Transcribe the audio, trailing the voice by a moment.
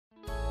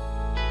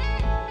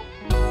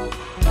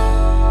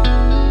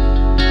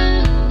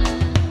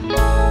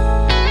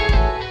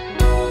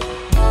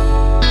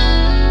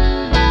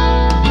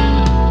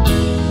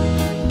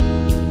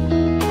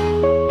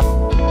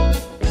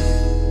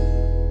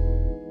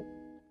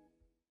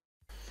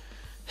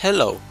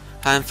Hello,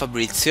 I'm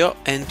Fabrizio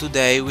and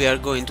today we are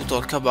going to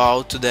talk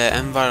about the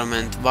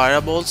environment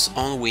variables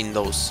on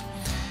Windows.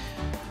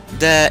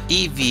 The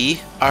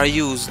EV are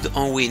used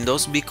on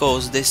Windows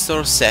because they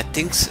store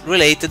settings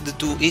related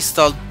to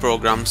installed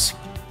programs.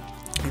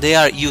 They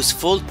are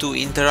useful to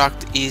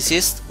interact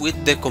easiest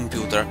with the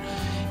computer.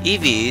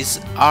 EVs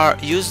are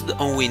used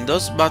on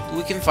Windows, but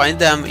we can find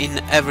them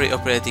in every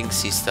operating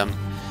system.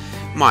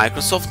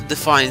 Microsoft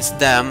defines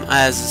them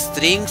as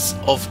strings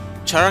of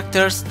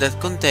characters that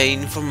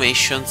contain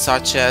information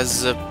such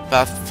as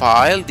path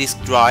file,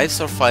 disk drives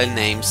or file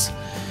names.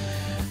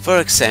 For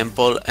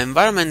example,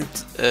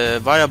 environment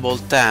variable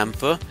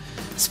temp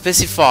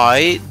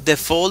specify the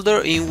folder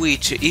in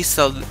which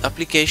installed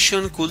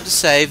application could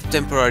save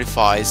temporary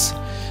files.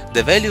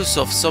 The values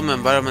of some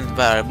environment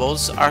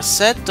variables are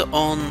set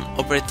on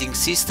operating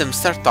system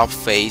startup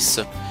phase.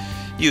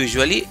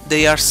 Usually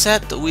they are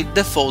set with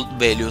default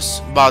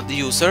values, but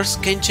users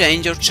can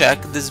change or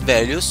check these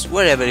values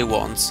wherever he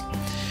wants.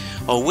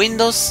 On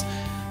Windows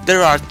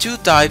there are two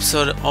types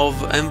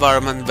of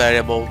environment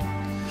variable: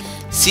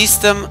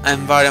 system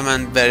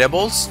environment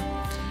variables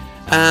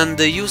and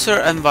the user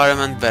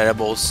environment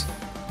variables.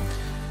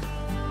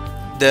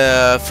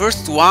 The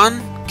first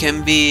one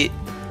can be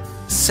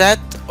set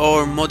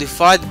or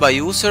modified by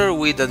user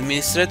with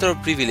administrator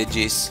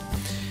privileges.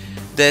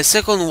 The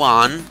second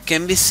one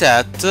can be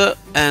set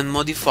and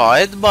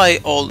modified by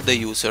all the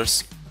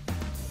users.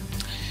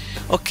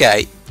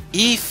 Okay,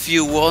 if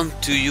you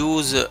want to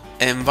use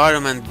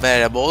environment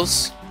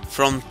variables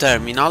from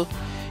terminal,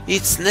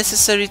 it's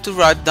necessary to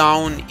write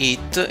down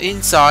it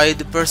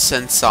inside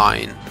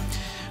 $sign.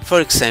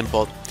 For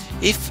example,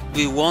 if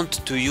we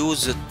want to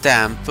use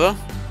temp,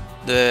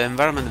 the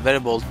environment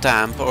variable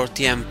temp or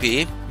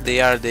TMP,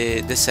 they are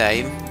the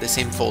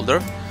same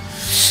folder,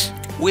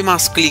 we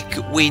must click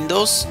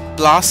Windows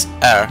plus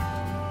R,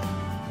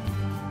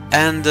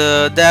 and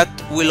that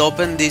will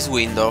open this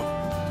window.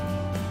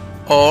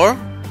 Or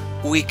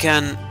we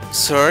can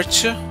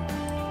search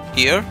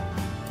here,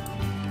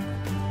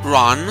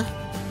 run,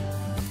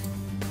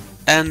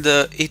 and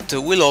it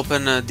will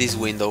open this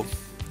window.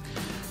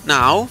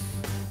 Now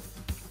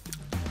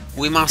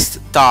we must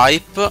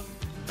type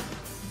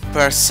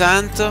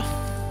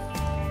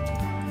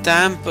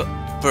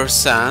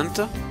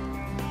 %temp%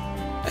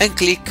 and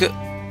click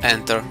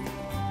enter.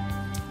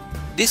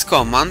 This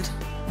command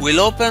will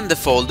open the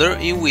folder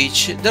in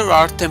which there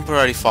are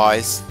temporary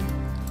files,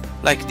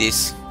 like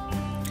this.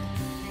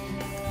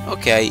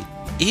 Okay,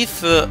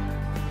 if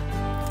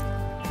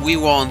we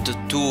want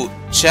to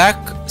check,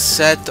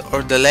 set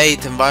or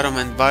delete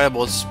environment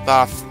variables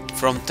path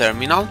from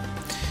terminal,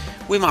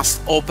 we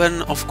must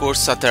open, of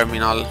course, a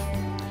terminal.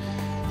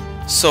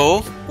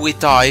 So we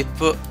type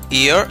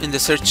here in the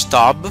search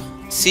tab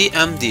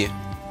cmd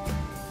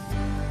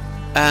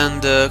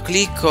and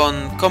click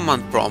on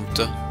command prompt.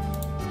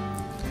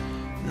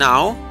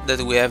 Now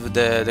that we have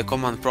the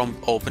command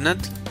prompt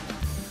opened,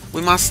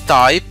 we must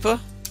type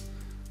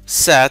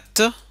set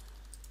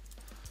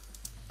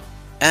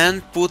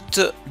and put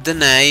the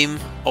name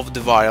of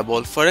the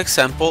variable, for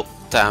example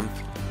temp,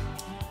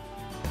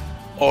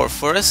 or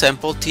for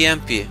example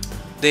TMP.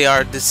 They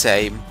are the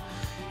same.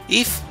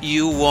 If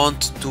you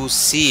want to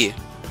see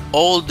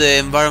all the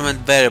environment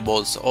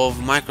variables of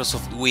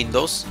Microsoft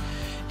Windows,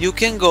 you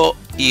can go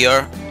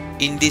here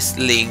in this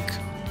link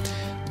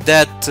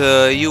that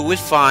you will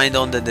find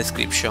on the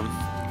description.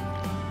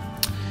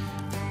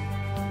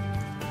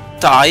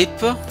 Type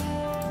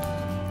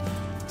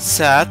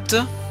set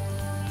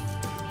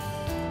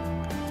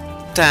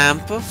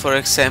temp, for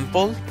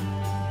example,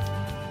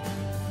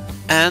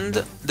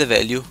 and the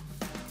value.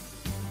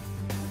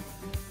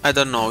 I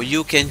don't know,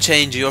 you can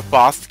change your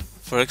path,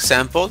 for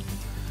example,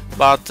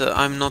 but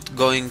I'm not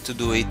going to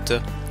do it.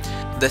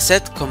 The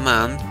set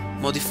command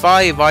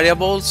modify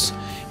variables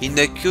in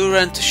the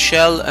current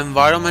shell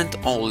environment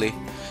only.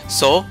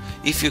 So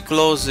if you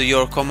close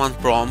your command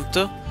prompt,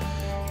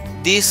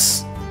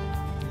 this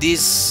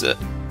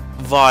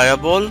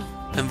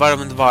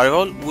environment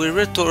variable will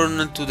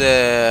return to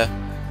the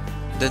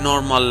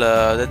normal,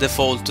 the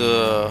default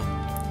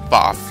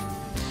path.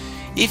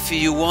 If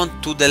you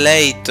want to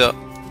delete a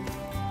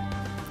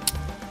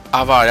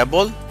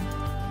variable,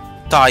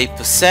 type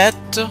set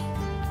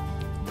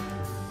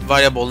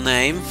variable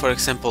name, for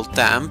example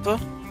temp,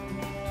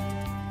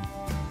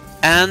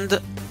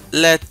 and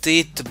let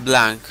it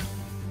blank,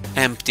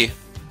 empty,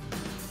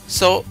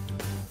 so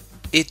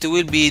it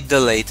will be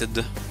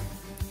deleted.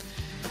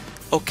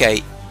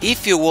 Okay,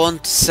 if you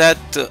want to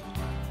set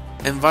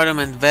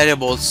environment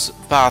variables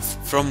path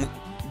from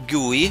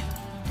GUI,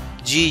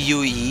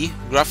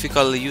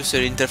 graphical user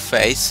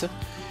interface,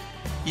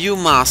 you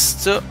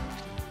must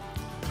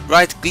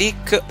right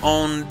click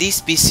on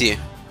this PC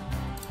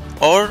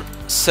or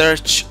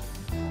search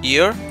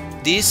here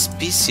this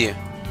PC.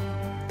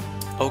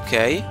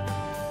 Okay,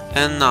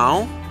 and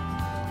now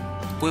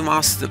we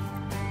must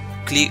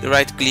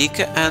right click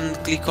and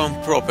click on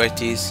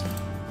properties.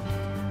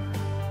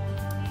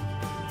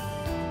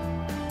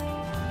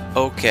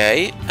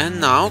 Okay,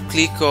 and now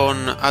click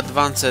on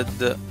Advanced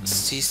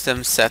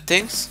System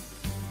Settings,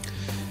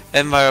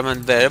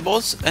 Environment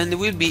Variables, and it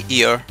will be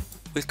here.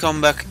 We'll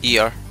come back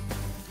here.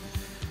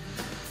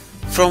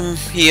 From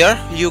here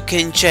you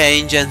can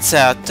change and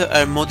set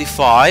and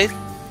modify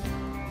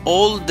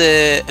all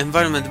the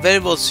environment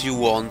variables you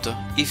want.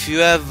 If you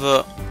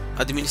have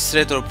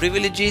administrator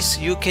privileges,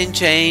 you can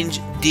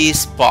change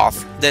these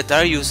paths that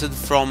are used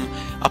from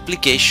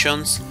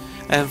applications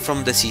and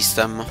from the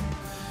system.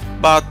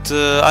 But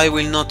I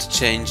will not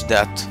change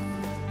that.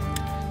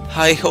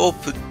 I hope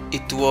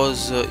it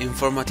was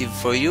informative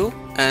for you,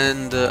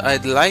 and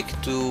I'd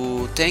like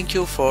to thank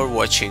you for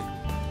watching.